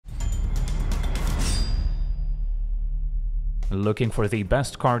Looking for the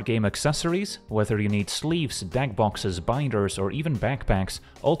best card game accessories? Whether you need sleeves, deck boxes, binders, or even backpacks,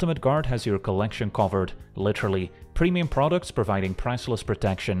 Ultimate Guard has your collection covered. Literally, premium products providing priceless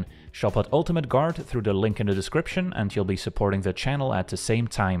protection. Shop at Ultimate Guard through the link in the description and you'll be supporting the channel at the same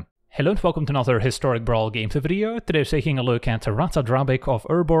time. Hello and welcome to another Historic Brawl gameplay video. Today we're taking a look at Ratadrabik of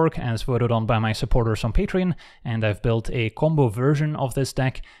Urborg as voted on by my supporters on Patreon, and I've built a combo version of this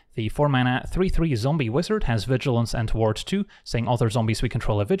deck. The 4-mana 3/3 zombie wizard has Vigilance and Ward 2, saying other zombies we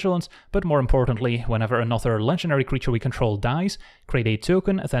control have Vigilance, but more importantly, whenever another legendary creature we control dies, create a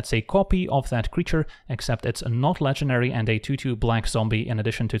token that's a copy of that creature, except it's not legendary and a 2/2 black zombie in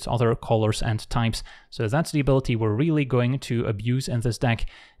addition to its other colors and types. So that's the ability we're really going to abuse in this deck,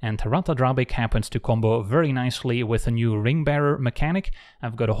 and Ratadrabik happens to combo very nicely with a new Ring Bearer mechanic.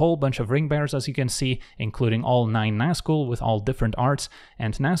 I've got a whole bunch of Ring Bearers as you can see, including all 9 Nazgul with all different arts,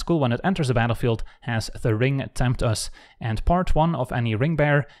 and Nazgul, when it enters the battlefield, has the Ring Tempt Us, and part 1 of any Ring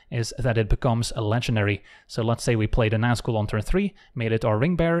Bearer is that it becomes a legendary. So let's say we played a Nazgul on turn 3, made it our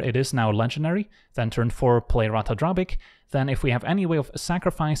Ring Bearer, it is now legendary, then turn 4 play Ratadrabik. Then if we have any way of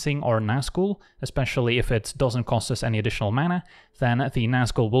sacrificing our Nazgul, especially if it doesn't cost us any additional mana, then the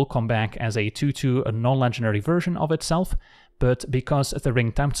Nazgul will come back as a 2/2 non-legendary version of itself. But because the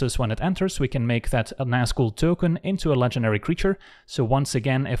ring tempts us when it enters, we can make that Nazgul token into a legendary creature. So once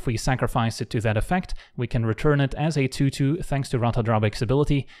again, if we sacrifice it to that effect, we can return it as a 2/2 thanks to Ratadrabik's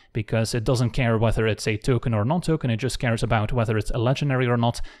ability, because it doesn't care whether it's a token or non-token, it just cares about whether it's a legendary or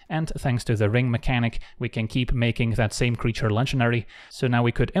not. And thanks to the ring mechanic, we can keep making that same creature legendary. So now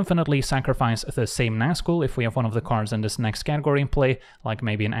we could infinitely sacrifice the same Nazgul if we have one of the cards in this next category in play, like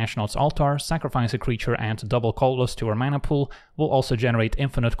maybe an Ashnod's Altar, sacrifice a creature and double colorless to our mana pool. Will also generate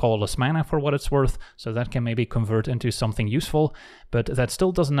infinite colorless mana for what it's worth, so that can maybe convert into something useful, but that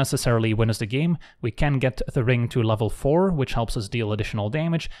still doesn't necessarily win us the game. We can get the ring to level 4, which helps us deal additional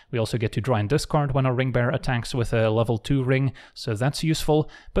damage. We also get to draw and discard when our Ring Bearer attacks with a level 2 ring, so that's useful,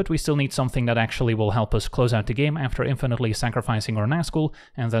 but we still need something that actually will help us close out the game after infinitely sacrificing our Nazgul,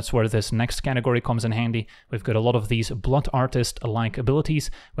 and that's where this next category comes in handy. We've got a lot of these Blood Artist-like abilities.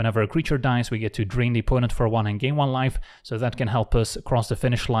 Whenever a creature dies, we get to drain the opponent for 1 and gain 1 life, so that can help us cross the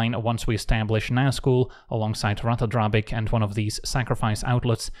finish line once we establish Nazgul alongside Ratadrabik and one of these sacrifice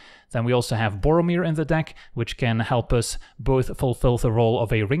outlets. Then we also have Boromir in the deck, which can help us both fulfill the role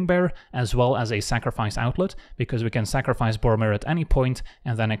of a Ring Bearer as well as a sacrifice outlet, because we can sacrifice Boromir at any point,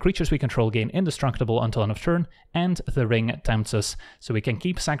 and then creatures we control gain indestructible until end of turn, and the ring tempts us. So we can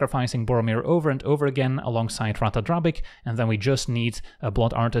keep sacrificing Boromir over and over again alongside Ratadrabik, and then we just need a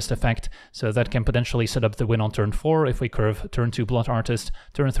Blood Artist effect, so that can potentially set up the win on turn 4 if we curve turn 2 Blood Artist,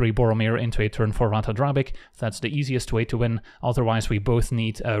 turn 3 Boromir into a turn 4 Ratadrabik. That's the easiest way to win. Otherwise we both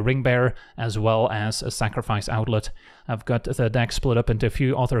need a Ring Bearer as well as a sacrifice outlet. I've got the deck split up into a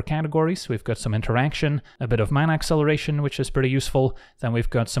few other categories. We've got some interaction, a bit of mana acceleration, which is pretty useful. Then we've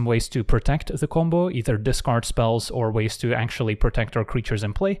got some ways to protect the combo, either discard spells or ways to actually protect our creatures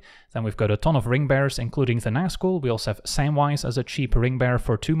in play. Then we've got a ton of Ring Bearers, including the Nazgul. We also have Samwise as a cheap Ring Bearer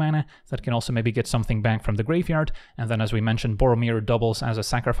for 2 mana that can also maybe get something back from the graveyard. And then, as we mentioned, Boromir doubles as a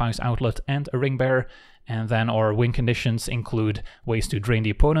sacrifice outlet and a Ring Bearer. And then our win conditions include ways to drain the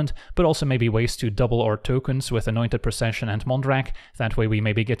opponent, but also maybe ways to double our tokens with Anointed Procession and Mondrak. That way we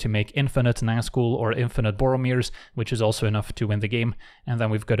maybe get to make infinite Nazgul or infinite Boromirs, which is also enough to win the game. And then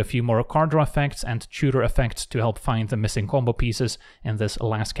we've got a few more card draw effects and tutor effects to help find the missing combo pieces in this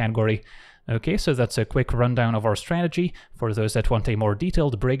last category. Okay, so that's a quick rundown of our strategy. For those that want a more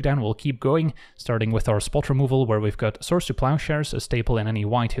detailed breakdown, we'll keep going, starting with our spot removal, where we've got Swords to Plowshares, a staple in any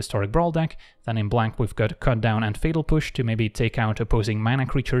white Historic Brawl deck. Then in black we've got Cut Down and Fatal Push to maybe take out opposing mana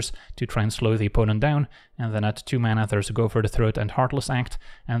creatures to try and slow the opponent down. And then at 2 mana there's Go for the Throat and Heartless Act.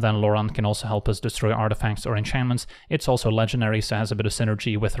 And then Loran can also help us destroy artifacts or enchantments. It's also legendary, so has a bit of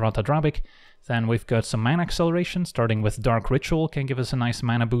synergy with Ratadrabik. Then we've got some mana acceleration, starting with Dark Ritual, can give us a nice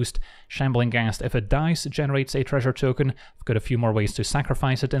mana boost. Shambling Ghast, if it dies, generates a treasure token. We've got a few more ways to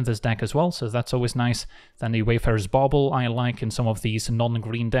sacrifice it in this deck as well, so that's always nice. Then the Wayfarer's Bauble I like in some of these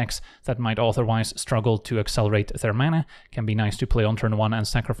non-green decks that might otherwise struggle to accelerate their mana. Can be nice to play on turn 1 and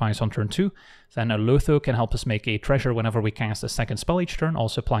sacrifice on turn 2. Then a Lotho can help us make a treasure whenever we cast a second spell each turn,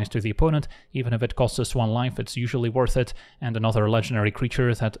 also applies to the opponent. Even if it costs us 1 life, it's usually worth it. And another legendary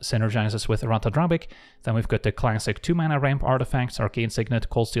creature that synergizes with Ratadrabik. Then we've got the classic 2 mana ramp artifacts, Arcane Signet,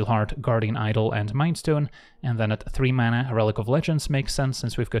 Cold Steel Heart, Guardian Idol, and Mindstone. And then at 3 mana, Relic of Legends makes sense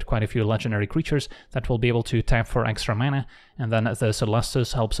since we've got quite a few legendary creatures that will be able to tap for extra mana. And then the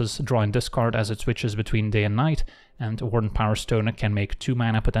Celestus helps us draw and discard as it switches between day and night. and Warden Power Stone can make 2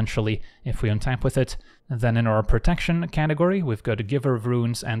 mana potentially if we untap with it. And then in our protection category, we've got Giver of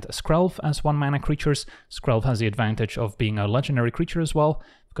Runes and Skrelv as 1 mana creatures. Skrelv has the advantage of being a legendary creature as well.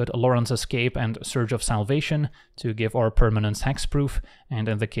 We've got Loran's Escape and Surge of Salvation to give our permanents hexproof, and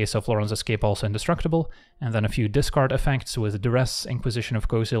in the case of Loran's Escape also indestructible. And then a few discard effects with Duress, Inquisition of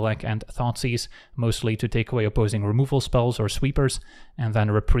Kozilek, and Thoughtseize, mostly to take away opposing removal spells or sweepers. And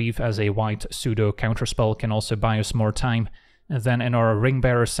then Reprieve as a white pseudo counterspell can also buy us more time. Then in our Ring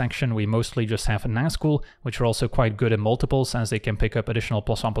Bearer section, we mostly just have Nazgul, which are also quite good in multiples, as they can pick up additional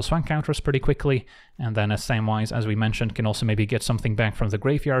 +1/+1 counters pretty quickly. And then Samwise, as we mentioned, can also maybe get something back from the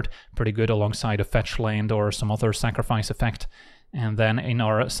graveyard, pretty good alongside a fetch land or some other sacrifice effect. And then in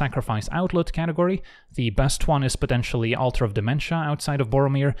our Sacrifice Outlet category, the best one is potentially Altar of Dementia outside of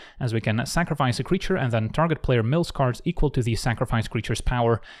Boromir, as we can sacrifice a creature and then target player mills cards equal to the sacrifice creature's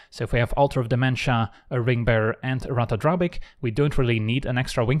power. So if we have Altar of Dementia, a Ring Bearer, and Ratadrabik, we don't really need an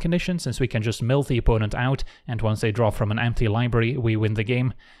extra win condition, since we can just mill the opponent out, and once they draw from an empty library, we win the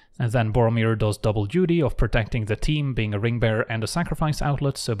game. And then Boromir does double duty of protecting the team, being a Ring Bearer and a Sacrifice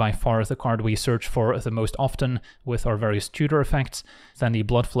Outlet, so by far the card we search for the most often with our various tutor effects. Then the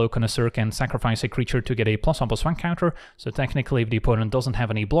Bloodflow Connoisseur can sacrifice a creature to get a +1/+1 counter, so technically if the opponent doesn't have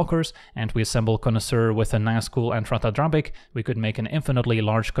any blockers, and we assemble Connoisseur with a Nazgul and Ratadrabik, we could make an infinitely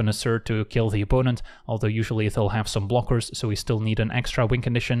large Connoisseur to kill the opponent, although usually they'll have some blockers, so we still need an extra win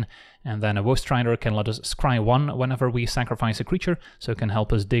condition. And then a Woe Strider can let us scry 1 whenever we sacrifice a creature, so it can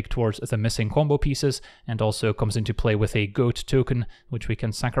help us dig towards the missing combo pieces, and also comes into play with a Goat token, which we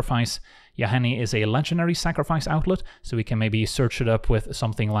can sacrifice. Yahenni is a legendary sacrifice outlet, so we can maybe search it up with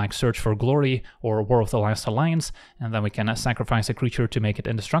something like Search for Glory or War of the Last Alliance, and then we can sacrifice a creature to make it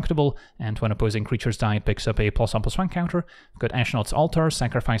indestructible, and when opposing creatures die, it picks up a +1/+1 counter. We've got Ashnod's Altar,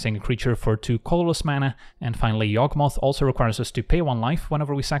 sacrificing a creature for 2 colorless mana, and finally Yawgmoth also requires us to pay 1 life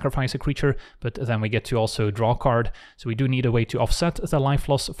whenever we sacrifice a creature, but then we get to also draw a card, so we do need a way to offset the life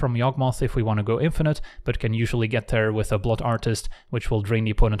loss from Yawgmoth if we want to go infinite, but can usually get there with a Blood Artist, which will drain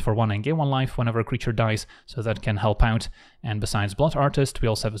the opponent for 1 and gain 1 life whenever a creature dies, so that can help out. And besides Blood Artist, we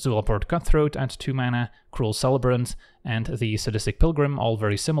also have Zulaport Cutthroat at 2 mana, Cruel Celebrant, and the Sadistic Pilgrim, all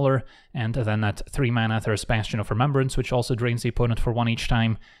very similar. And then at 3 mana, there's Bastion of Remembrance, which also drains the opponent for 1 each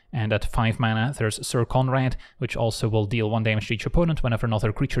time. And at 5 mana, there's Sir Conrad, which also will deal 1 damage to each opponent whenever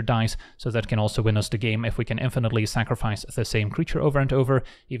another creature dies, so that can also win us the game if we can infinitely sacrifice the same creature over and over,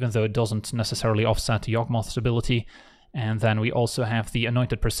 even though it doesn't necessarily offset Yawgmoth's ability. And then we also have the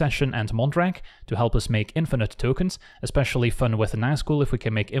Anointed Procession and Mondrak to help us make infinite tokens, especially fun with Nazgul if we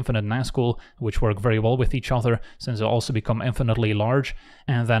can make infinite Nazgul, which work very well with each other since they'll also become infinitely large.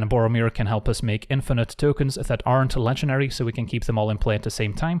 And then Boromir can help us make infinite tokens that aren't legendary, so we can keep them all in play at the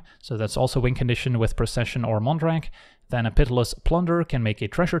same time, so that's also win condition with Procession or Mondrak. Then a Pitiless Plunder can make a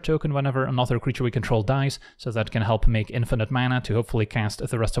treasure token whenever another creature we control dies, so that can help make infinite mana to hopefully cast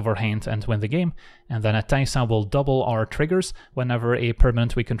the rest of our hand and win the game. And then a Taisa will double our triggers whenever a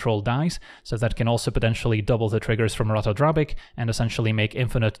permanent we control dies, so that can also potentially double the triggers from Ratadrabik and essentially make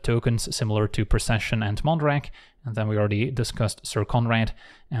infinite tokens similar to Procession and Mondrak. And then we already discussed Sir Conrad.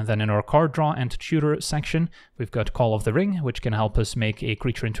 And then in our card draw and tutor section, we've got Call of the Ring, which can help us make a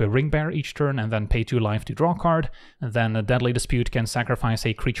creature into a Ring Bearer each turn and then pay 2 life to draw a card. And then a Deadly Dispute can sacrifice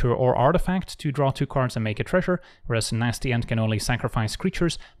a creature or artifact to draw 2 cards and make a treasure, whereas Nasty End can only sacrifice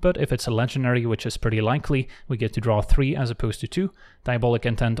creatures, but if it's a legendary, which is pretty likely, we get to draw 3 as opposed to 2. Diabolic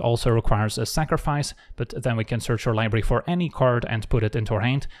Intent also requires a sacrifice, but then we can search our library for any card and put it into our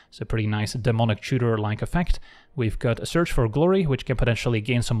hand, so pretty nice demonic tutor-like effect. We've got a Search for Glory, which can potentially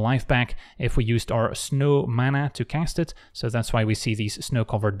gain some life back if we used our snow mana to cast it, so that's why we see these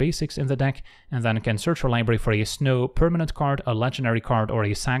snow-covered basics in the deck. And then can search our library for a snow permanent card, a legendary card, or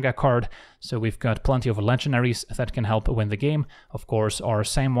a saga card. So we've got plenty of legendaries that can help win the game. Of course, our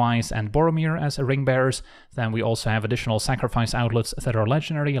Samwise and Boromir as Ring Bearers. Then we also have additional sacrifice outlets that are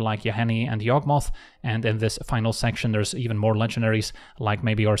legendary, like Yahenni and Yawgmoth. And in this final section, there's even more legendaries, like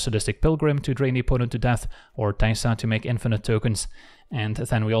maybe our Sadistic Pilgrim to drain the opponent to death, or Taisa to make infinite tokens. And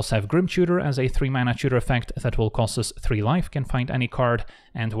then we also have Grim Tutor as a 3 mana tutor effect that will cost us 3 life, can find any card,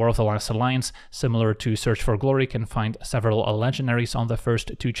 and War of the Last Alliance, similar to Search for Glory, can find several legendaries on the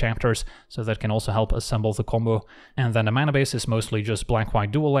first 2 chapters, so that can also help assemble the combo. And then the mana base is mostly just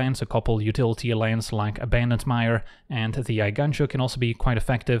black-white dual lands, a couple utility lands like Abandoned Mire, and the Aiganjo can also be quite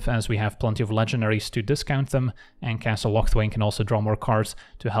effective as we have plenty of legendaries to discount them, and Castle Locthwain can also draw more cards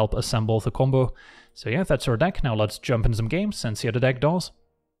to help assemble the combo. So yeah, that's our deck. Now let's jump into some games and see how the deck does.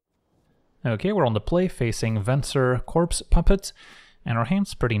 Okay, we're on the play facing Venser Corpse Puppet, and our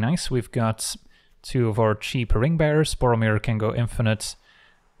hand's pretty nice. We've got two of our cheap ring bearers. Boromir can go infinite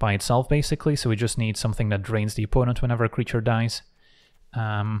by itself, basically, so we just need something that drains the opponent whenever a creature dies.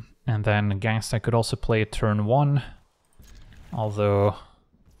 And then Ghast I could also play turn 1, although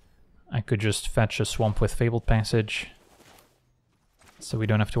I could just fetch a swamp with Fabled Passage, so we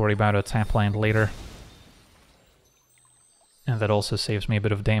don't have to worry about a tap land later. And that also saves me a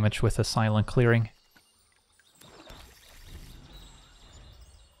bit of damage with a silent clearing.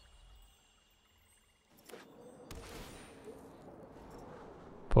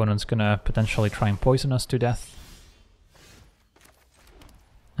 Opponent's gonna potentially try and poison us to death.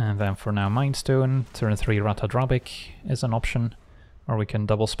 And then for now Mind Stone, turn 3 Ratadrabik is an option, or we can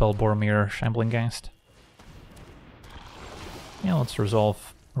double spell Boromir, Shambling Ghast. Yeah, let's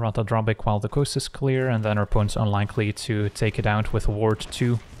resolve Ratadrabik while the coast is clear, and then our opponent's unlikely to take it out with Ward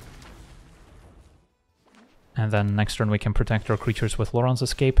 2. And then next turn we can protect our creatures with Loran's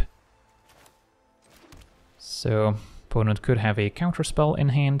Escape. So opponent could have a counterspell in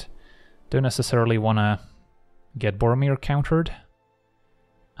hand. Don't necessarily want to get Boromir countered.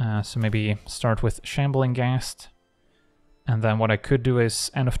 So maybe start with Shambling Ghast. And then what I could do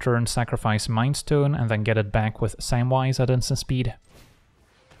is end of turn sacrifice Mind Stone and then get it back with Samwise at instant speed.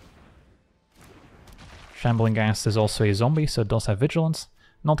 Shambling Ghast is also a zombie, so it does have vigilance.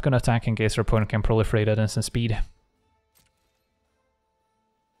 Not gonna attack in case our opponent can proliferate at instant speed.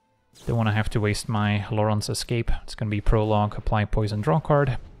 Don't want to have to waste my Loran's Escape. It's gonna be Prologue, apply poison, draw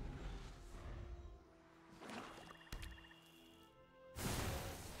card.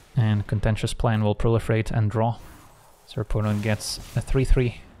 And Contentious Plan will proliferate and draw. So our opponent gets a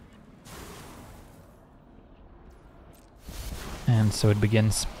 3/3. And so it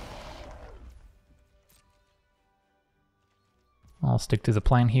begins. I'll stick to the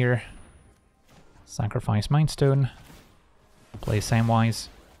plan here. Sacrifice Mind Stone. Play Samwise.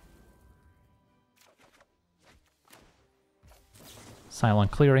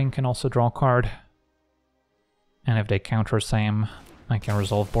 Silent Clearing can also draw a card. And if they counter Sam, I can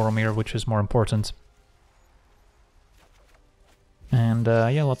resolve Boromir, which is more important. And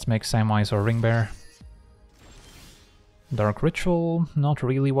yeah, let's make Samwise our Ring Bearer. Dark Ritual, not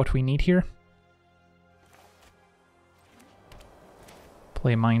really what we need here.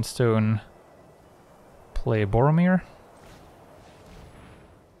 Play Mind Stone, play Boromir.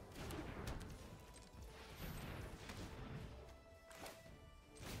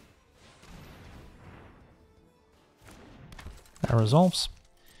 That resolves.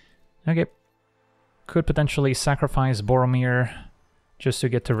 Okay. Could potentially sacrifice Boromir just to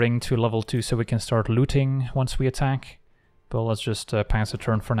get the ring to level 2 so we can start looting once we attack. But let's just pass a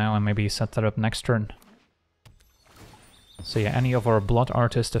turn for now and maybe set that up next turn. So yeah, any of our Blood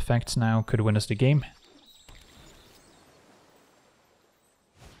Artist effects now could win us the game.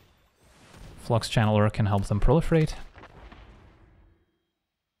 Flux Channeler can help them proliferate.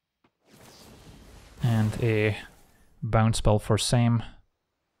 And a bounce spell for Sam.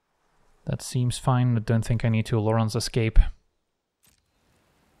 That seems fine, I don't think I need to Loran's Escape.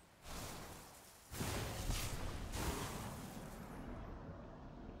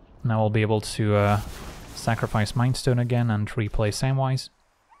 Now I'll be able to sacrifice Mind Stone again and replay Samwise.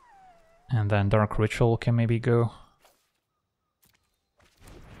 And then Dark Ritual can maybe go.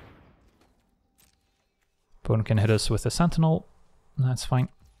 Opponent can hit us with a Sentinel, that's fine.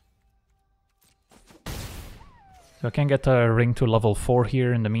 So I can get the ring to level 4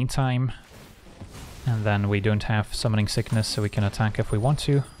 here in the meantime. And then we don't have Summoning Sickness, so we can attack if we want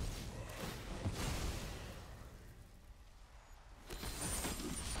to.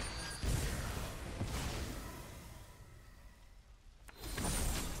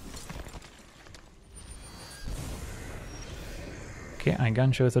 Okay, I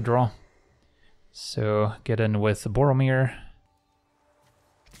Ganjo the draw. So get in with Boromir.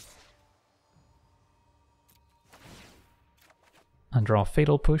 And draw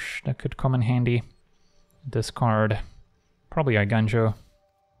Fatal Push, that could come in handy. Discard, probably Iganjo.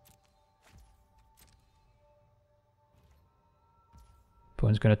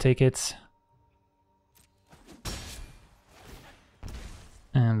 Opponent's gonna take it.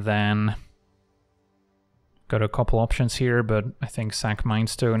 And then got a couple options here, but I think sack Mind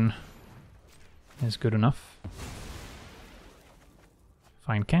Stone is good enough.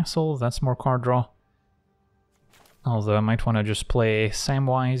 Find Castle, that's more card draw. Although I might want to just play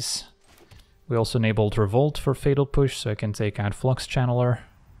Samwise. We also enabled Revolt for Fatal Push, so I can take out Flux Channeler.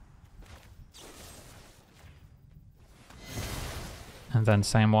 And then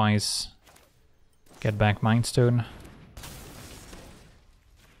Samwise, get back Mind Stone.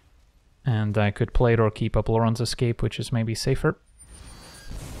 And I could play it or keep up Loran's Escape, which is maybe safer.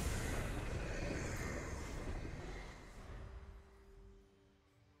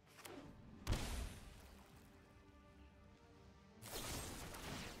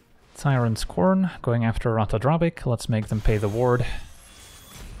 Tyrant's Corn, going after Ratadrabik. Let's make them pay the ward.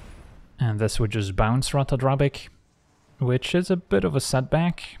 And this would just bounce Ratadrabik, which is a bit of a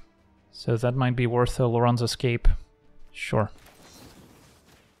setback. So that might be worth a Loran's Escape. Sure.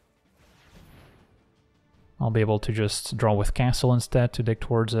 I'll be able to just draw with Castle instead to dig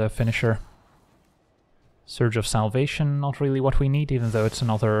towards a finisher. Surge of Salvation, not really what we need, even though it's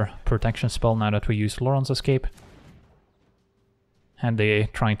another protection spell now that we used Loran's Escape. Had they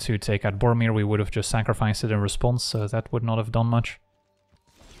tried to take out Boromir, we would have just sacrificed it in response, so that would not have done much.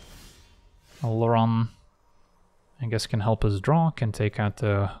 Loran, I guess, can help us draw, can take out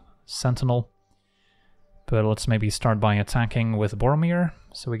the Sentinel. But let's maybe start by attacking with Boromir,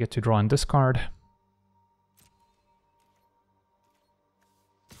 so we get to draw and discard.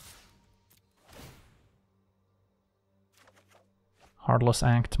 Heartless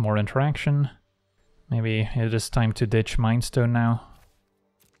Act, more interaction. Maybe it is time to ditch Mind Stone now.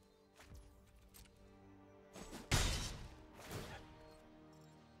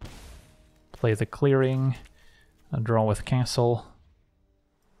 Play the Clearing, draw with Castle,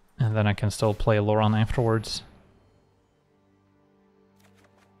 and then I can still play Loran afterwards.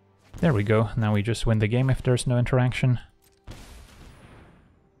 There we go, now we just win the game if there's no interaction.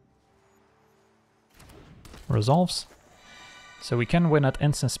 Resolves. So we can win at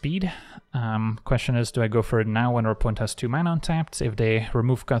instant speed. Question is, do I go for it now when our opponent has 2 mana untapped? If they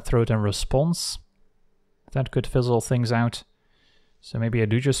remove Cutthroat in response, that could fizzle things out. So maybe I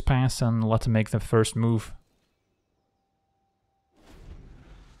do just pass and let them make the first move.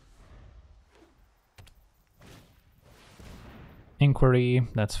 Inquiry,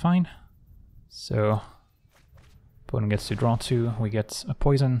 that's fine. So opponent gets to draw 2, we get a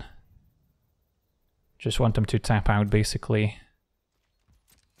poison. Just want them to tap out basically.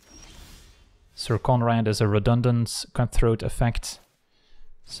 Sir Conrad is a redundant Cutthroat effect,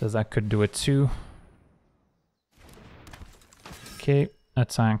 so that could do it too. Okay,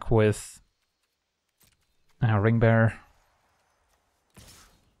 attack with Ring Bear.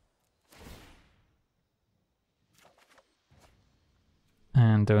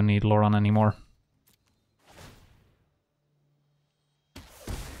 And don't need Loran anymore.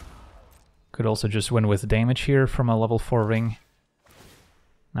 Could also just win with damage here from a level 4 ring.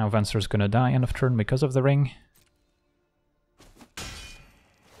 Now Venser's gonna die end of turn because of the ring.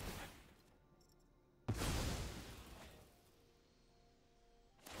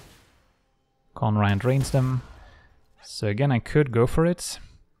 Conrad drains them. So again, I could go for it.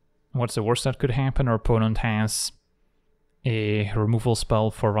 What's the worst that could happen? Our opponent has a removal spell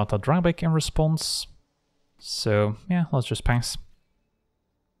for Ratadrabik in response. So yeah, let's just pass.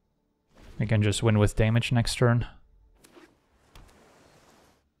 We can just win with damage next turn.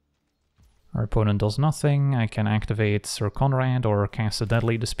 Our opponent does nothing. I can activate Sir Conrad or cast a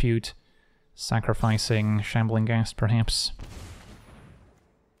Deadly Dispute, sacrificing Shambling Ghast perhaps.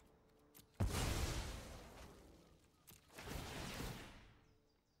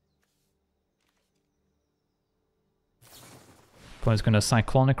 Opponent's gonna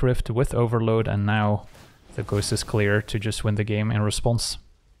Cyclonic Rift with Overload, and now the Ghost is clear to just win the game in response.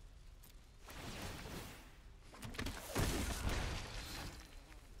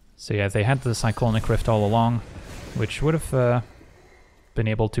 So yeah, they had the Cyclonic Rift all along, which would have been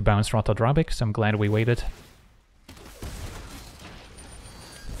able to bounce Ratadrabik, so I'm glad we waited.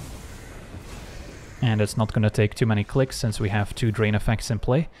 And it's not going to take too many clicks since we have 2 drain effects in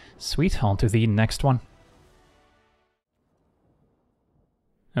play. Sweet, on to the next one.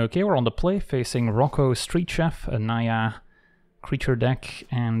 Okay, we're on the play, facing Rocco Street Chef, a Naya creature deck,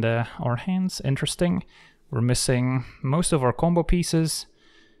 and our hands, interesting. We're missing most of our combo pieces.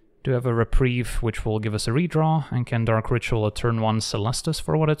 Do have a Reprieve, which will give us a redraw, and can Dark Ritual a turn 1 Celestus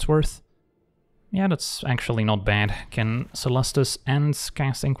for what it's worth. Yeah, that's actually not bad. Can Celestus and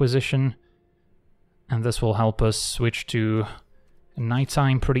cast Inquisition, and this will help us switch to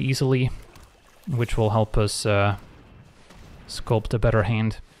Nighttime pretty easily, which will help us sculpt a better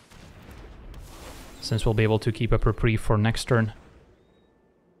hand, since we'll be able to keep up Reprieve for next turn.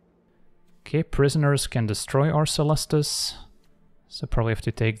 Okay, Prisoners can destroy our Celestus, so probably have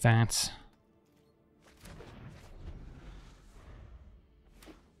to take that.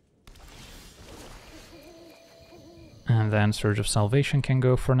 And then Surge of Salvation can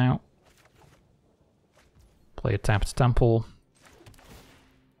go for now. Play a tapped Temple.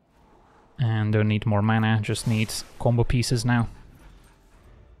 And don't need more mana, just need combo pieces now.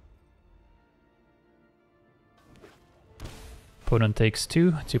 Opponent takes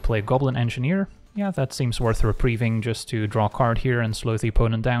 2 to play Goblin Engineer. Yeah, that seems worth reprieving just to draw a card here and slow the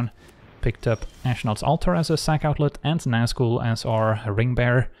opponent down. Picked up Ashnod's Altar as a sack outlet and Nazgul as our Ring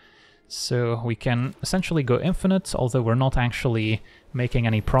Bearer. So we can essentially go infinite, although we're not actually making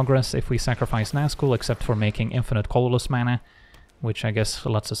any progress if we sacrifice Nazgul, except for making infinite colorless mana, which I guess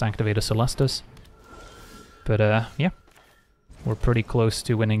lets us activate a Celestus. But yeah, we're pretty close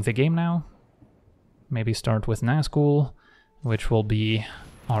to winning the game now. Maybe start with Nazgul, which will be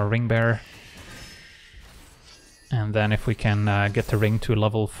our ring bearer. And then if we can get the ring to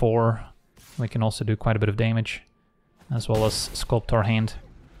level 4, we can also do quite a bit of damage, as well as sculpt our hand.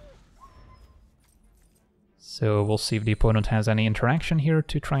 So we'll see if the opponent has any interaction here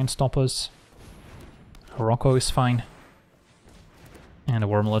to try and stop us. Rocco is fine. And a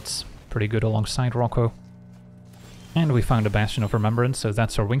Wormlet's pretty good alongside Rocco. And we found a Bastion of Remembrance, so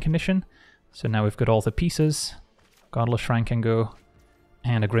that's our win condition. So now we've got all the pieces. Godless Shrine can go.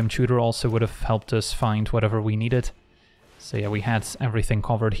 And a Grim Tutor also would have helped us find whatever we needed. So yeah, we had everything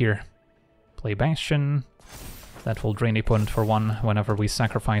covered here. Play Bastion. That will drain the opponent for 1 whenever we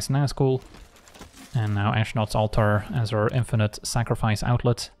sacrifice Nazgul. And now Ashnod's Altar as our infinite sacrifice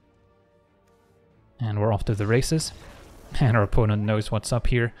outlet. And we're off to the races. And our opponent knows what's up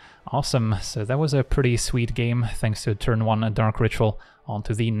here. Awesome, so that was a pretty sweet game, thanks to turn 1 Dark Ritual. On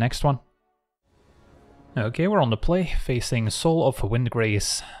to the next one. Okay, we're on the play, facing Soul of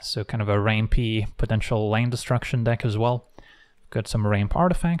Windgrace. So kind of a rampy potential land destruction deck as well. Got some ramp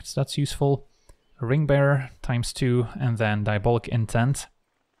artifacts, that's useful. Ringbearer ×2, and then Diabolic Intent.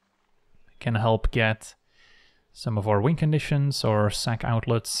 Can help get some of our win conditions or sack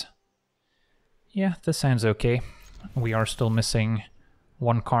outlets. Yeah, this sounds okay. We are still missing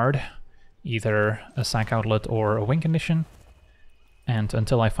 1 card, either a sack outlet or a win condition. And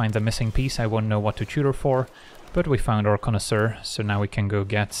until I find the missing piece, I won't know what to tutor for. But we found our Connoisseur, so now we can go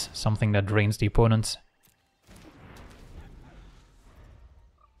get something that drains the opponent.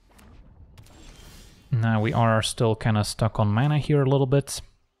 Now we are still kind of stuck on mana here a little bit.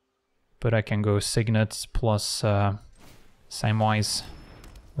 But I can go Signet plus Samwise,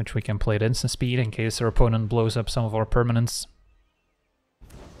 which we can play at instant speed in case our opponent blows up some of our permanents.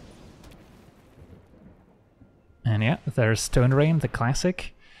 And yeah, there's Stone Rain, the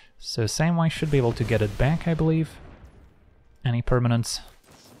classic. So Samwise should be able to get it back, I believe. Any permanents.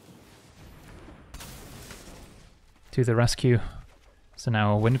 To the rescue. So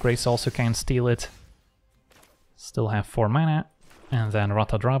now Windgrace also can steal it. Still have 4 mana. And then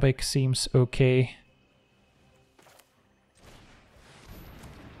Ratadrabik seems okay.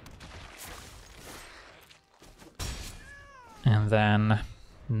 And then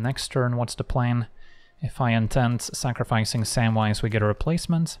next turn, what's the plan? If I intend sacrificing Samwise, we get a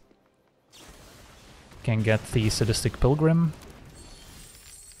replacement. Can get the Sadistic Pilgrim.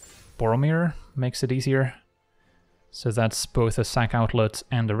 Boromir makes it easier. So that's both a sack outlet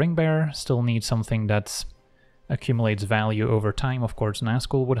and a ring bearer. Still need something that accumulates value over time. Of course,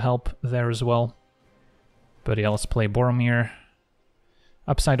 Nazgul would help there as well. But yeah, let's play Boromir.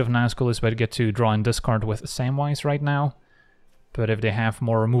 Upside of Nazgul is we get to draw and discard with Samwise right now. But if they have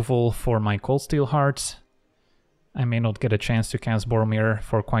more removal for my Cold Steel Heart, I may not get a chance to cast Boromir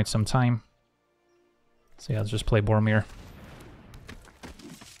for quite some time. So yeah, let's just play Boromir.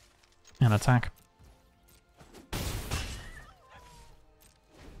 And attack.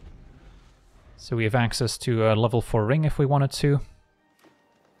 So we have access to a level 4 ring if we wanted to.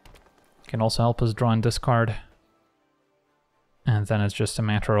 Can also help us draw and discard. And then it's just a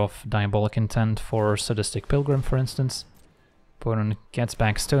matter of Diabolic Intent for Sadistic Pilgrim, for instance. Opponent gets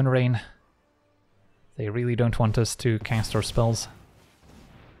back Stone Rain. They really don't want us to cast our spells.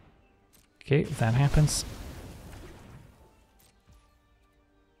 Okay, that happens.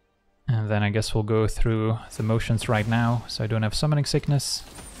 And then I guess we'll go through the motions right now, so I don't have Summoning Sickness.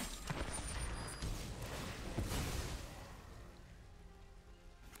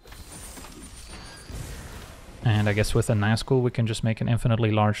 And I guess with a Nazgul we can just make an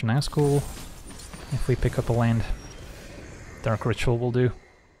infinitely large Nazgul if we pick up a land. Dark Ritual will do.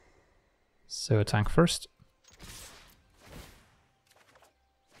 So attack first.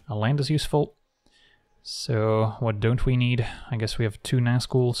 A land is useful. So what don't we need? I guess we have 2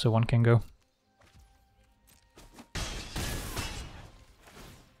 Nazgul, so 1 can go.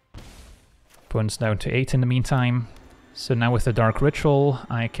 Opponent's down to 8 in the meantime. So now with the Dark Ritual,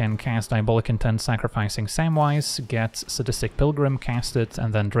 I can cast Diabolic Intent sacrificing Samwise, get Sadistic Pilgrim, cast it,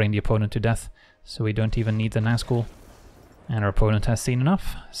 and then drain the opponent to death. So we don't even need the Nazgul. And our opponent has seen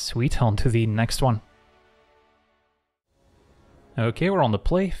enough. Sweet, on to the next one. Okay, we're on the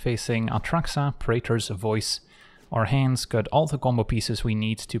play, facing Atraxa, Praetors, Voice. Our hands got all the combo pieces we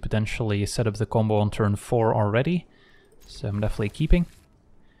need to potentially set up the combo on turn 4 already. So I'm definitely keeping.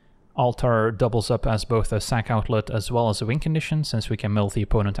 Altar doubles up as both a sack outlet as well as a win condition, since we can mill the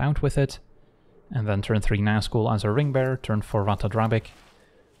opponent out with it. And then turn 3 Nazgul as a ring bearer, turn 4 Ratadrabik.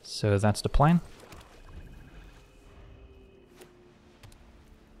 So that's the plan.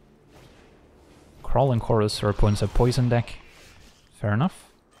 Crawling Chorus, our opponents have poison deck. Fair enough.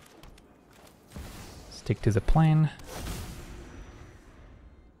 Stick to the plan.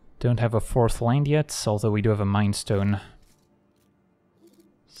 Don't have a 4th land yet, although we do have a Mind Stone.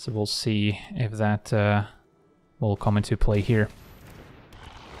 So we'll see if that will come into play here.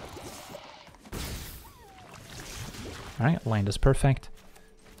 Alright, land is perfect.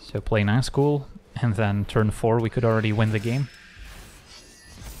 So play Nazgul, and then turn 4 we could already win the game.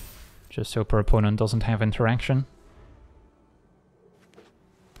 Just hope our opponent doesn't have interaction.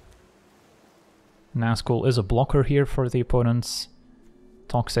 Nazgul is a blocker here for the opponent's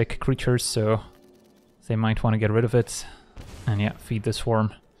toxic creatures, so they might want to get rid of it. And yeah, feed the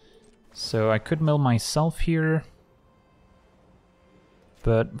swarm. So I could mill myself here,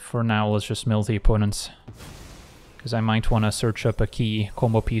 but for now let's just mill the opponents. Because I might want to search up a key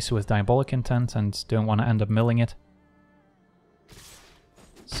combo piece with Diabolic Intent and don't want to end up milling it.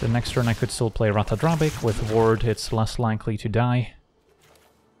 So next turn I could still play Ratadrabik. With Ward it's less likely to die.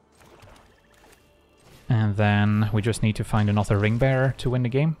 And then we just need to find another ring bearer to win the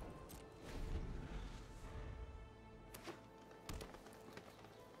game.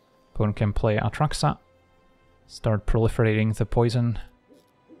 Opponent can play Atraxa. Start proliferating the poison.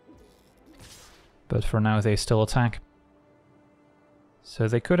 But for now they still attack. So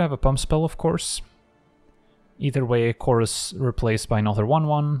they could have a pump spell, of course. Either way, Chorus replaced by another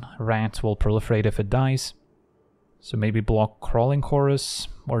 1/1. Rat will proliferate if it dies. So maybe block Crawling Chorus,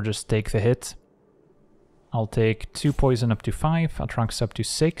 or just take the hit. I'll take 2 poison up to 5, Atraxa up to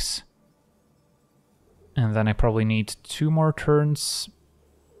 6. And then I probably need 2 more turns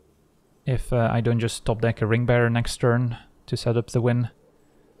if I don't just top deck a ring bearer next turn to set up the win.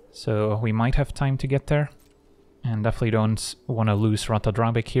 So we might have time to get there. And definitely don't want to lose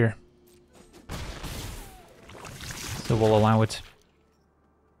Ratadrabik here. So we'll allow it.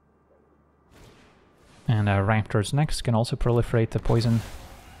 And Raptors next can also proliferate the poison.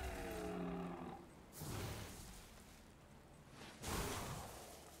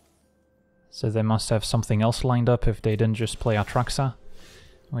 So they must have something else lined up if they didn't just play Atraxa,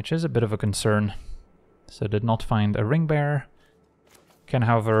 which is a bit of a concern. So did not find a ring bearer. Can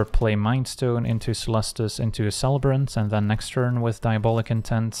however play Mind Stone into Celestus into a Celebrant, and then next turn with Diabolic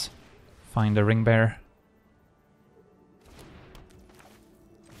Intent find a ring bearer.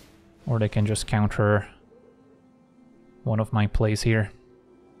 Or they can just counter one of my plays here.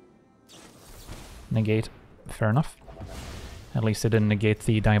 Negate. Fair enough. At least they didn't negate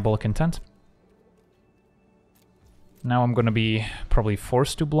the Diabolic Intent. Now I'm gonna be probably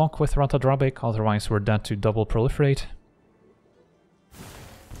forced to block with Ratadrabik, otherwise we're dead to double proliferate.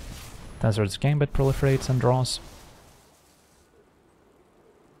 Desert's Gambit proliferates and draws.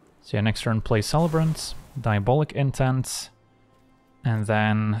 So yeah, next turn play Celebrant, Diabolic Intent, and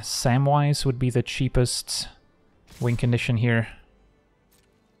then Samwise would be the cheapest win condition here.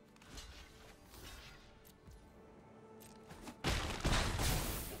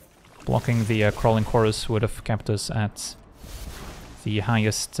 Blocking the Crawling Chorus would have kept us at the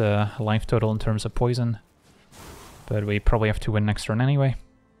highest life total in terms of poison, but we probably have to win next turn anyway.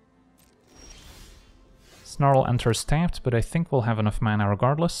 Snarl enters tapped, but I think we'll have enough mana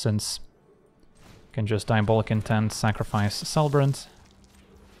regardless, since we can just Diabolic Intent, sacrifice Celebrant.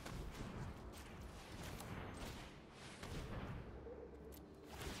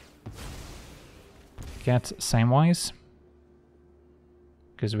 Get Samwise,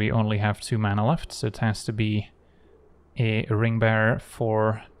 because we only have 2 mana left, so it has to be a ring bearer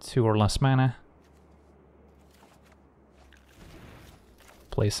for 2 or less mana.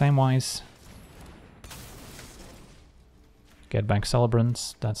 Play Samwise. Get back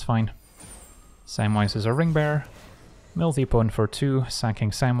Celebrants, that's fine. Samwise is a ring bearer. Mill the opponent for 2,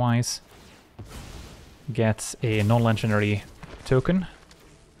 sacking Samwise. Get a non-legendary token,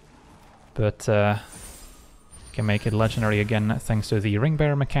 but can make it legendary again thanks to the ring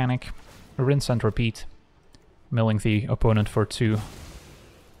bearer mechanic. Rinse and repeat, milling the opponent for 2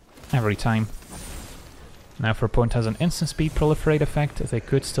 every time. Now if our opponent has an instant speed proliferate effect, they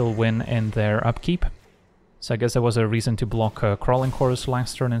could still win in their upkeep. So I guess there was a reason to block Crawling Chorus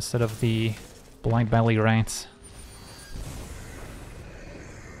last turn instead of the Blind Belly Rat.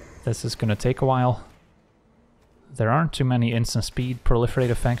 This is gonna take a while. There aren't too many instant speed proliferate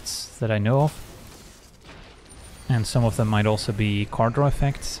effects that I know of. And some of them might also be card draw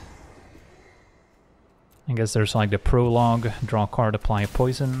effects. I guess there's like the prologue, draw a card, apply a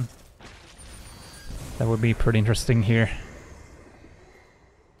poison. That would be pretty interesting here.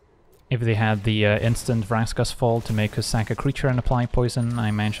 If they had the instant Vraska's Fall to make us sack a creature and apply poison, I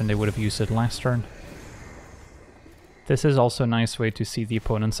imagine they would have used it last turn. This is also a nice way to see the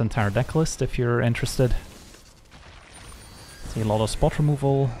opponent's entire deck list if you're interested. See a lot of spot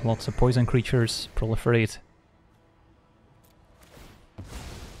removal, lots of poison creatures, proliferate.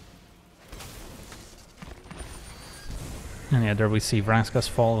 And yeah, there we see Vraska's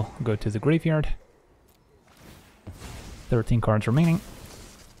Fall go to the graveyard. 13 cards remaining.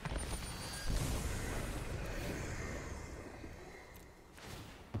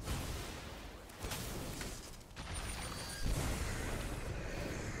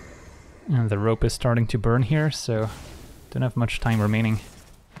 And the rope is starting to burn here, so don't have much time remaining.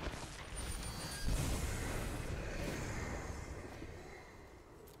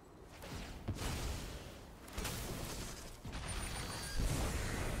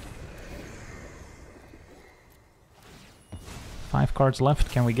 Five cards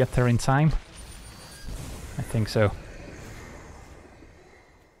left. Can we get there in time? I think so.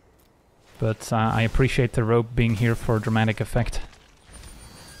 But I appreciate the rope being here for dramatic effect.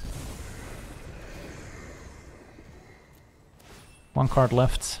 One card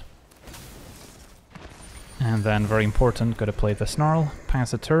left. And then, very important, gotta play the Snarl,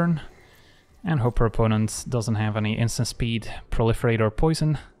 pass a turn, and hope our opponent doesn't have any instant speed, proliferate, or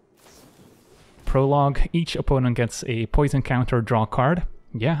poison. Prologue, each opponent gets a poison counter, draw card.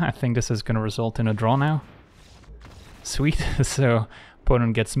 Yeah, I think this is gonna result in a draw now. Sweet, so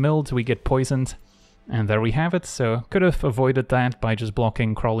opponent gets milled, we get poisoned, and there we have it. So could have avoided that by just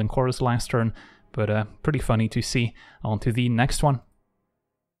blocking Crawling Chorus last turn, but pretty funny to see. On to the next one.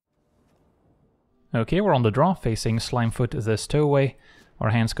 Okay, we're on the draw, facing Slimefoot the Stowaway.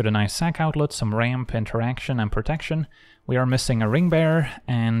 Our hand's got a nice sack outlet, some ramp, interaction, and protection. We are missing a Ring Bearer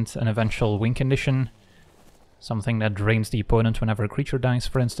and an eventual win condition. Something that drains the opponent whenever a creature dies,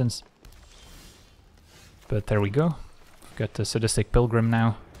 for instance. But there we go. We've got the Sadistic Pilgrim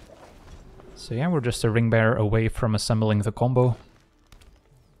now. So yeah, we're just a Ring Bearer away from assembling the combo.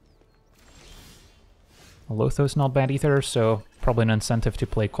 Lotho's not bad either, so probably an incentive to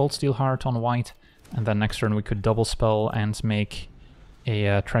play Cold Steel Heart on white. And then next turn we could double spell and make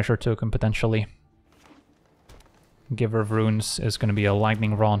a treasure token potentially. Giver of Runes is going to be a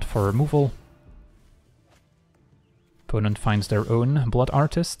lightning rod for removal. Opponent finds their own Blood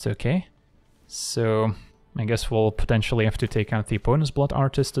Artist, okay. So I guess we'll potentially have to take out the opponent's Blood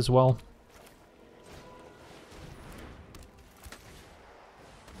Artist as well.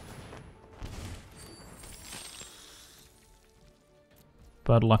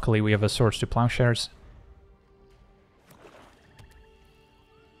 But luckily we have a Swords to Plowshares.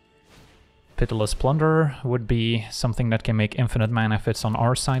 Pitiless Plunderer would be something that can make infinite mana if it's on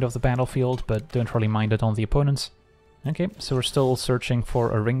our side of the battlefield, but don't really mind it on the opponent's. Okay, so we're still searching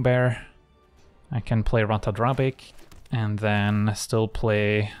for a Ring Bearer. I can play Ratadrabik, and then still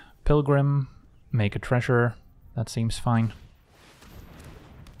play Pilgrim, make a treasure. That seems fine.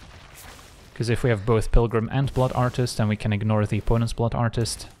 Because if we have both Pilgrim and Blood Artist, then we can ignore the opponent's Blood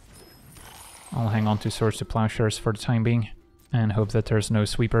Artist. I'll hang on to Swords to Plowshares for the time being, and hope that there's no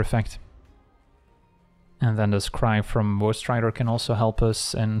sweeper effect. And then this Cry from Ghostwriter can also help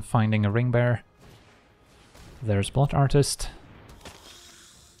us in finding a Ring Bearer. There's Blood Artist.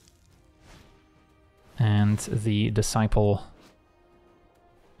 And the Disciple.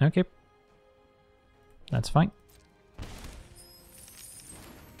 Okay. That's fine.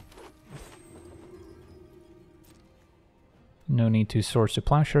 No need to Swords to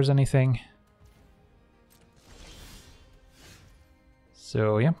Plowshares anything.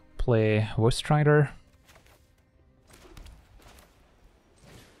 So yeah, play Ghostwriter.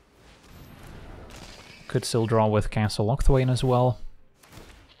 Could still draw with Castle Locthwain as well.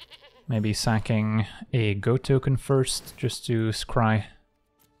 Maybe sacking a Go token first, just to scry.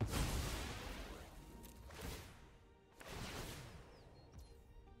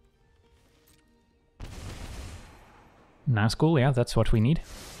 Nazgul, yeah, that's what we need.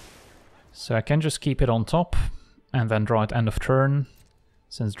 So I can just keep it on top, and then draw it end of turn,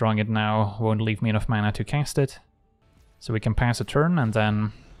 since drawing it now won't leave me enough mana to cast it. So we can pass a turn, and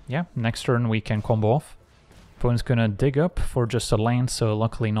then, yeah, next turn we can combo off. Opponent's gonna dig up for just a land, so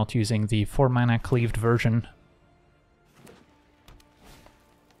luckily not using the 4 mana cleaved version.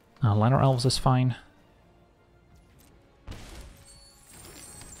 Llanowar Elves is fine.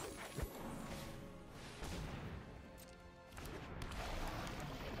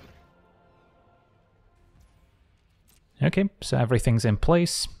 Okay, so everything's in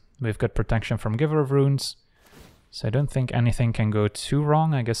place. We've got protection from Giver of Runes. So I don't think anything can go too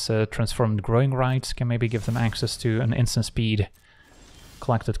wrong. I guess Transformed Growing Rights can maybe give them access to an instant speed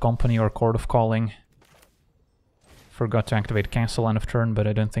Collected Company or Court of Calling. Forgot to activate Castle end of turn, but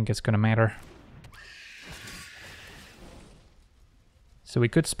I don't think it's gonna matter. So we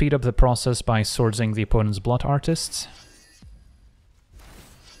could speed up the process by swordsing the opponent's Blood Artists.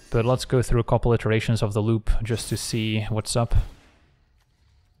 But let's go through a couple iterations of the loop just to see what's up.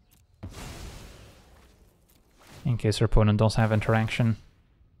 In case our opponent does have interaction.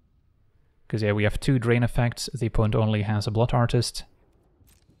 Because yeah, we have 2 drain effects, the opponent only has a Blood Artist.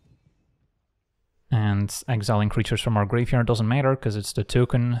 And exiling creatures from our graveyard doesn't matter, because it's the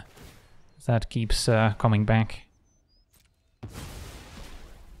token that keeps coming back.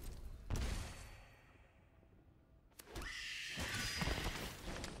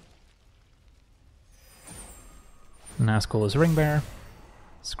 Nazgul is Ringbearer.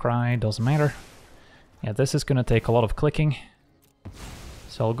 Scry doesn't matter. Yeah, this is gonna take a lot of clicking.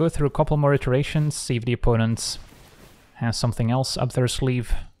 So I'll go through a couple more iterations, see if the opponent has something else up their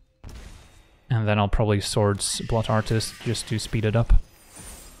sleeve. And then I'll probably Swords Blood Artist just to speed it up.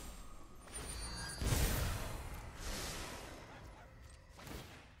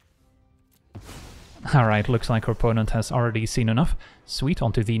 Alright, looks like our opponent has already seen enough. Sweet,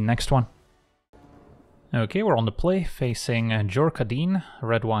 on to the next one. Okay, we're on the play, facing Jor Kadeen,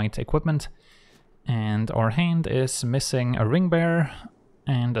 red-white equipment. And our hand is missing a Ringbearer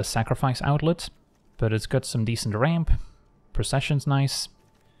and a Sacrifice Outlet. But it's got some decent ramp, Procession's nice.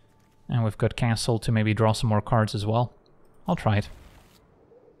 And we've got Castle to maybe draw some more cards as well. I'll try it.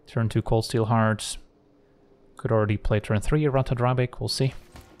 Turn 2 Cold Steel Hearts. Could already play turn 3 Ratadrabik, we'll see.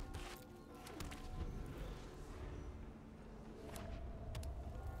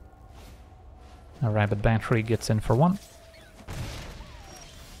 A Rabbit Battery gets in for 1.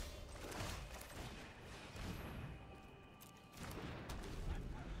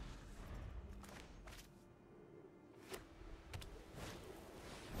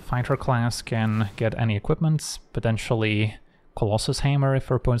 Fighter class can get any equipment, potentially Colossus Hammer if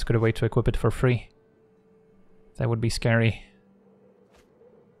our opponent's got a way to equip it for free. That would be scary.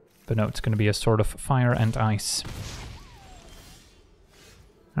 But no, it's going to be a Sword of Fire and Ice.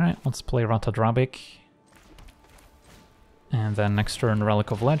 Alright, let's play Ratadrabik. And then next turn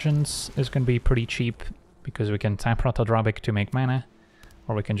Relic of Legends is going to be pretty cheap, because we can tap Ratadrabik to make mana,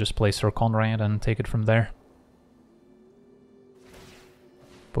 or we can just play Sir Conrad and take it from there.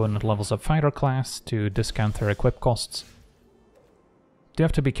 Opponent levels up Fighter class to discount their equip costs. Do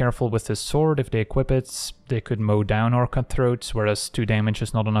have to be careful with this sword. If they equip it, they could mow down our Cutthroats, whereas 2 damage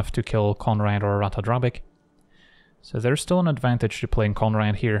is not enough to kill Conrad or Ratadrabik. So there's still an advantage to playing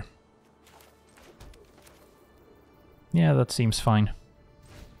Conrad here. Yeah, that seems fine.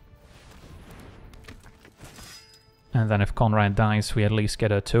 And then if Conrad dies, we at least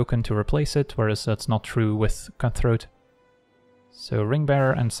get a token to replace it, whereas that's not true with Cutthroat. So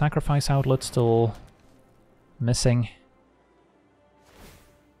Ringbearer and Sacrifice Outlet still missing.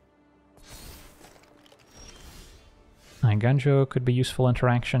 Iganjo could be useful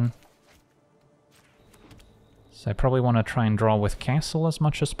interaction. So I probably want to try and draw with Castle as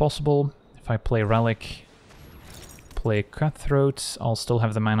much as possible. If I play Relic, play Cutthroat, I'll still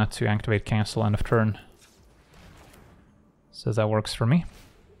have the mana to activate Castle end of turn. So that works for me.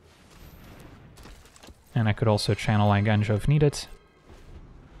 And I could also channel Iganjo if needed.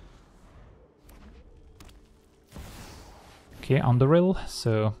 Okay, on the rill,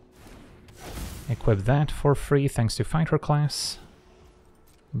 so equip that for free thanks to Fighter class.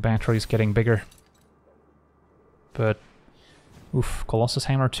 Battery's getting bigger. But, oof, Colossus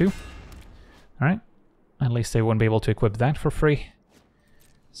Hammer too. Alright, at least they won't be able to equip that for free.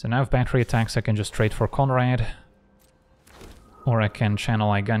 So now if battery attacks, I can just trade for Conrad. Or I can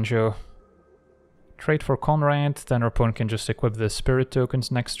channel Iganjo. Trade for Conrad, then our opponent can just equip the Spirit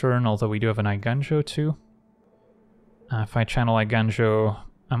tokens next turn, although we do have an Iganjo too. If I channel Iganjo,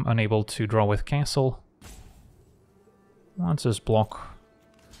 I'm unable to draw with Castle. Let's just block.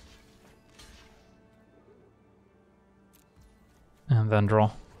 And then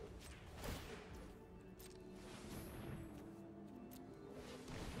draw.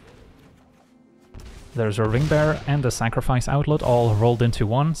 There's a Ringbearer and a Sacrifice Outlet all rolled into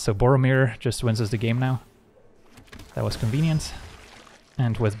one, so Boromir just wins us the game now. That was convenient.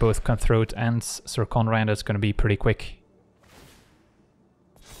 And with both Cutthroat and Sir Conrad, it's going to be pretty quick.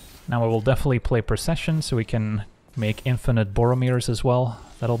 Now I will definitely play Procession, so we can make infinite Boromirs as well.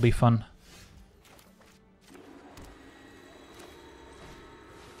 That'll be fun.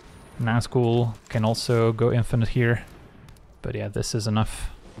 Nazgul can also go infinite here. But yeah, this is enough.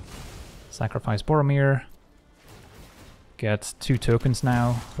 Sacrifice Boromir. get 2 tokens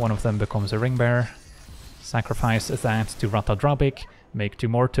now. One of them becomes a ring bearer. Sacrifice that to Ratadrabik, make 2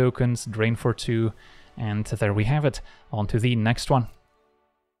 more tokens, drain for 2, and there we have it. On to the next one.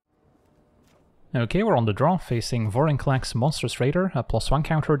 Okay, we're on the draw, facing Vorinclex Monstrous Raider, a +1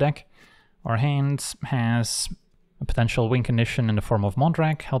 counter deck. Our hand has a potential win condition in the form of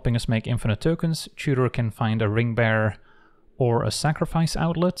Mondrak, helping us make infinite tokens. Tutor can find a ring bearer or a sacrifice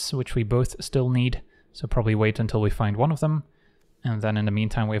outlet, which we both still need, so probably wait until we find one of them. And then in the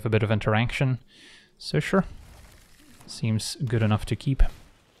meantime we have a bit of interaction. So sure, seems good enough to keep.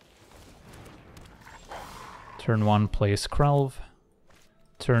 Turn 1 plays Krelv.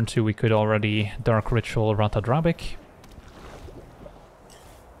 Turn 2 we could already Dark Ritual Ratadrabik.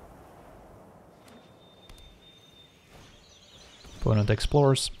 Opponent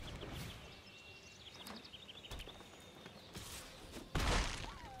explores.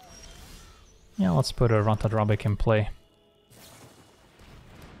 Yeah, let's put a Ratadrabik in play.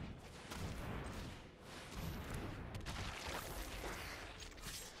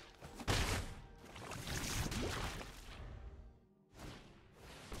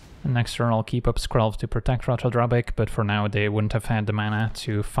 Next turn I'll keep up Skrelv to protect Ratadrabik, but for now they wouldn't have had the mana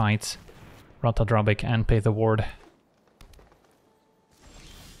to fight Ratadrabik and pay the ward.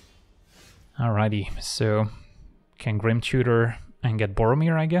 Alrighty, so can Grim Tutor and get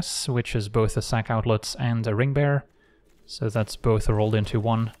Boromir, I guess, which is both a sack outlet and a ring bear. So that's both rolled into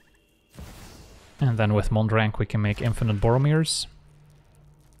one. And then with Mondrak we can make infinite Boromirs.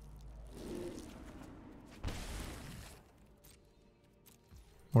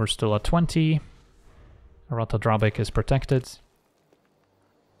 We're still at 20. Ratadrabik is protected.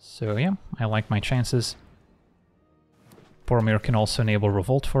 So yeah, I like my chances. Boromir can also enable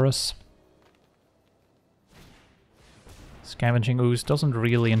Revolt for us. Scavenging Ooze doesn't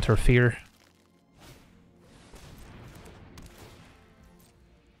really interfere.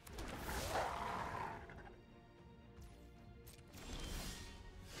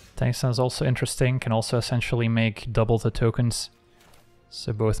 Taisa is also interesting, can also essentially make double the tokens.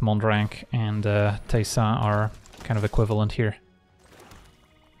 So both Mondrak and Taisa are kind of equivalent here.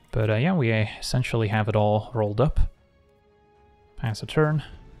 But yeah, we essentially have it all rolled up. Pass a turn.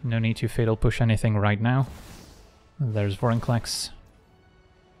 No need to Fatal Push anything right now. There's Vorinclex.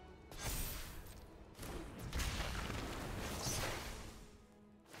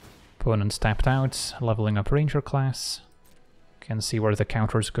 Opponent's tapped out, leveling up Ranger class. Can see where the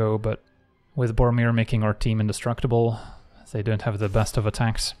counters go, but with Boromir making our team indestructible, they don't have the best of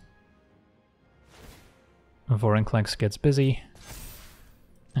attacks. Vorinclex gets busy,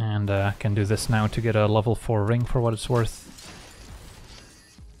 and can do this now to get a level 4 ring for what it's worth.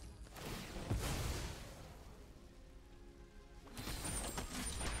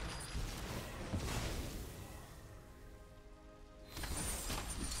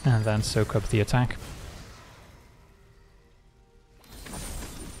 And then soak up the attack.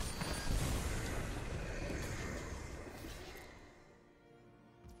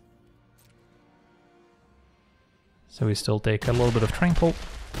 So we still take a little bit of trample.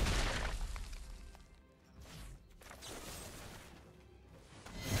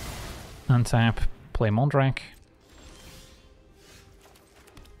 Untap, play Mondrak.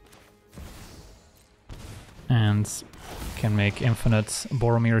 And can make infinite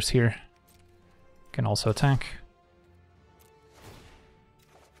Boromirs here. Can also attack.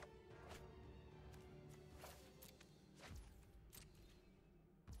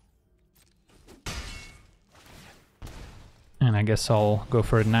 And I guess I'll go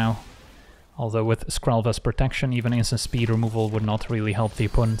for it now. Although with Skrelv as protection, even instant speed removal would not really help the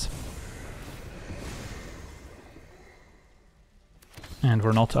opponent. And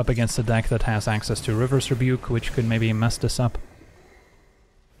we're not up against a deck that has access to Reverse Rebuke, which could maybe mess this up.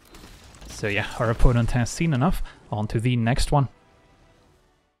 So yeah, our opponent has seen enough. On to the next one.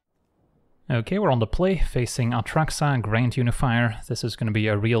 Okay, we're on the play, facing Atraxa, Grand Unifier. This is going to be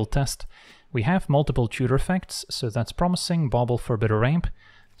a real test. We have multiple tutor effects, so that's promising. Bauble for Bitter Ramp,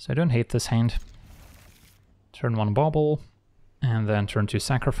 so I don't hate this hand. Turn 1 Bauble, and then turn 2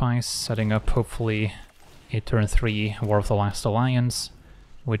 Sacrifice, setting up hopefully a turn 3 War of the Last Alliance,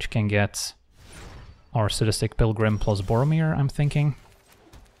 which can get our Sadistic Pilgrim plus Boromir, I'm thinking.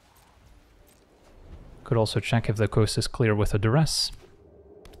 Could also check if the coast is clear with a Duress,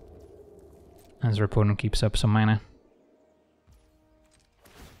 as our opponent keeps up some mana.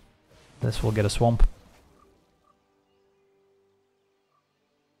 This will get a swamp.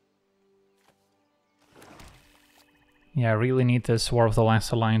 Yeah, I really need this War of the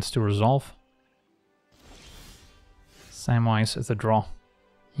Last Alliance to resolve. Samwise is the draw.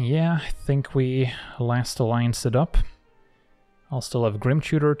 Yeah, I think we Last Alliance it up. I'll still have Grim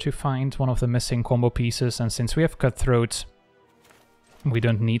Tutor to find one of the missing combo pieces, and since we have Cutthroat, we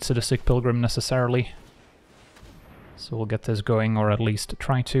don't need Sadistic Pilgrim necessarily. So we'll get this going, or at least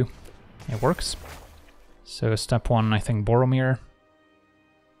try to. It works. So step 1, I think Boromir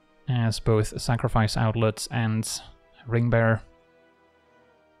as both Sacrifice Outlets and Ring Bearer.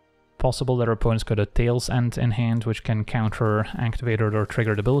 Possible that our opponents got a Tail's End in hand, which can counter activated or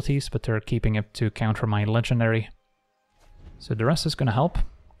triggered abilities, but they're keeping it to counter my Legendary. So the rest is gonna help.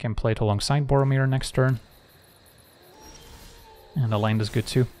 Can play it alongside Boromir next turn. And the land is good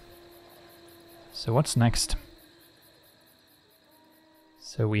too. So what's next?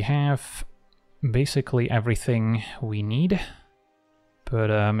 So we have basically everything we need,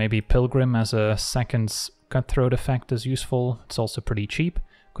 but maybe Pilgrim as a second Cutthroat effect is useful. It's also pretty cheap.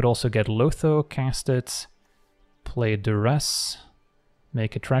 Could also get Lotho, cast it, play Duress,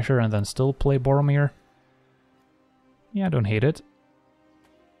 make a treasure, and then still play Boromir. Yeah, I don't hate it.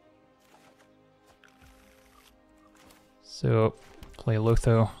 So, play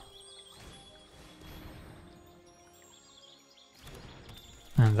Lotho.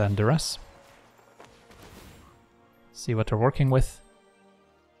 And then Duress. See what they're working with.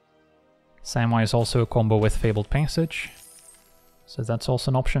 Samwise also a combo with Fabled Passage. So that's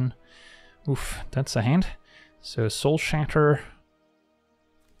also an option. Oof, that's a hand. So Soul Shatter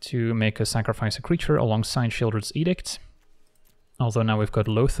to make a sacrifice a creature alongside Sheoldred's Edict. Although now we've got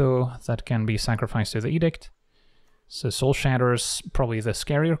Lotho that can be sacrificed to the Edict. So Soul Shatter's probably the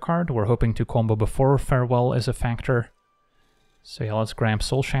scarier card. We're hoping to combo before Farewell is a factor. So yeah, let's grab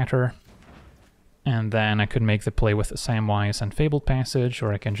Soul Shatter. And then I could make the play with Samwise and Fabled Passage,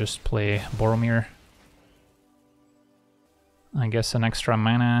 or I can just play Boromir. I guess an extra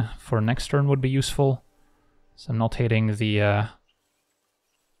mana for next turn would be useful. So I'm not hating the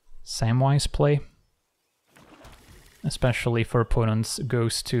Samwise play. Especially for opponents'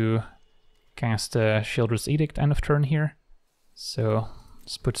 Ghost to cast Sheoldred's Edict end of turn here. So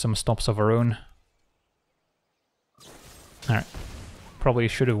let's put some stops of our own. Alright. Probably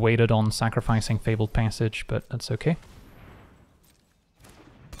should have waited on sacrificing Fabled Passage, but that's okay.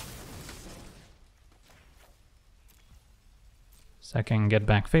 So I can get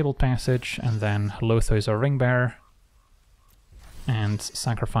back Fabled Passage, and then Lotho is our Ring Bearer, and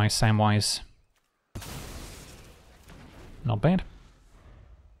sacrifice Samwise. Not bad.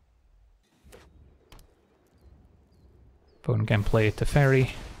 Opponent can play Teferi,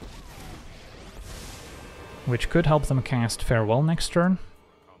 which could help them cast Farewell next turn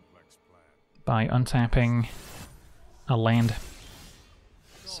by untapping a land.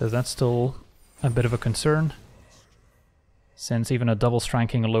 So that's still a bit of a concern, since even a double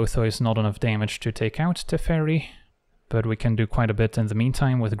striking Lotho is not enough damage to take out Teferi, but we can do quite a bit in the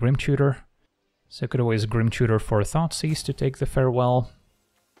meantime with Grim Tutor. So I could always Grim Tutor for Thoughtseize to take the Farewell.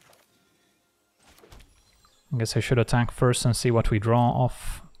 I guess I should attack first and see what we draw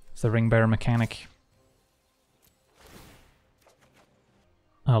off the Ring Bearer mechanic.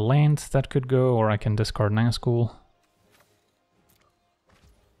 A land that could go, or I can discard Nazgul.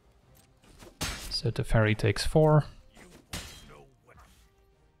 So Teferi takes 4.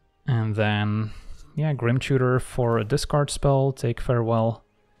 And then, yeah, Grim Tutor for a discard spell, take Farewell.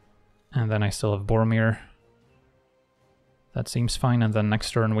 And then I still have Boromir. That seems fine, and then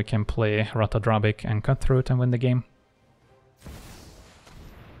next turn we can play Ratadrabik and Cutthroat and win the game.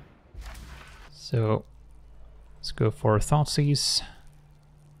 So, let's go for Thoughtseize.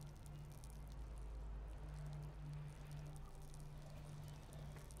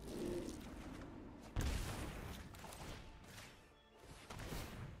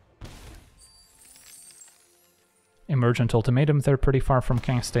 Emergent Ultimatum, they're pretty far from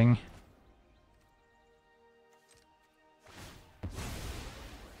casting.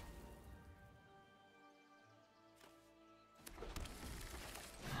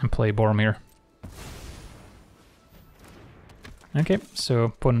 And play Boromir. Okay, so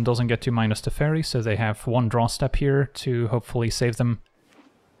opponent doesn't get to minus Teferi, so they have one draw step here to hopefully save them.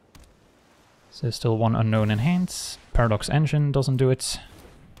 So still one unknown in hand. Paradox Engine doesn't do it.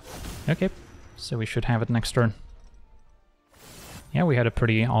 Okay, so we should have it next turn. Yeah, we had a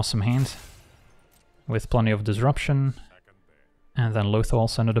pretty awesome hand with plenty of disruption, and then Lotho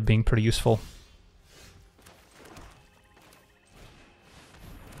also ended up being pretty useful.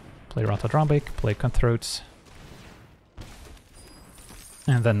 Play Ratadrabik, play Cutthroats,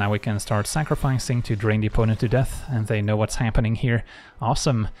 and then now we can start sacrificing to drain the opponent to death, and they know what's happening here.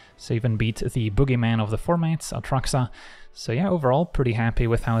 Awesome! So even beat the boogeyman of the formats, Atraxa. So yeah, overall pretty happy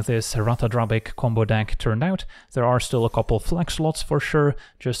with how this Ratadrabik combo deck turned out. There are still a couple flex slots for sure,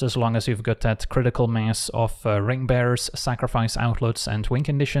 just as long as you've got that critical mass of ring bearers, sacrifice outlets and win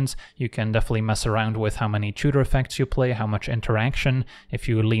conditions, you can definitely mess around with how many tutor effects you play, how much interaction, if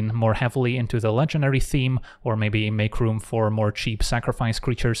you lean more heavily into the legendary theme, or maybe make room for more cheap sacrifice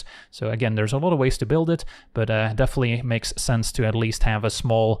creatures. So again, there's a lot of ways to build it, but definitely makes sense to at least have a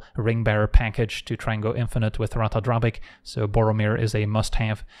small ring bearer package to try and go infinite with Ratadrabik. So Boromir is a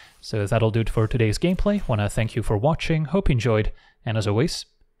must-have. So that'll do it for today's gameplay. Want to thank you for watching, hope you enjoyed, and as always,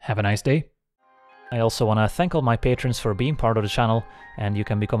 have a nice day. I also want to thank all my patrons for being part of the channel, and you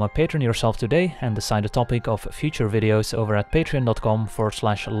can become a patron yourself today and decide the topic of future videos over at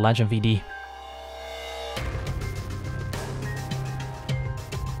patreon.com/LegenVD.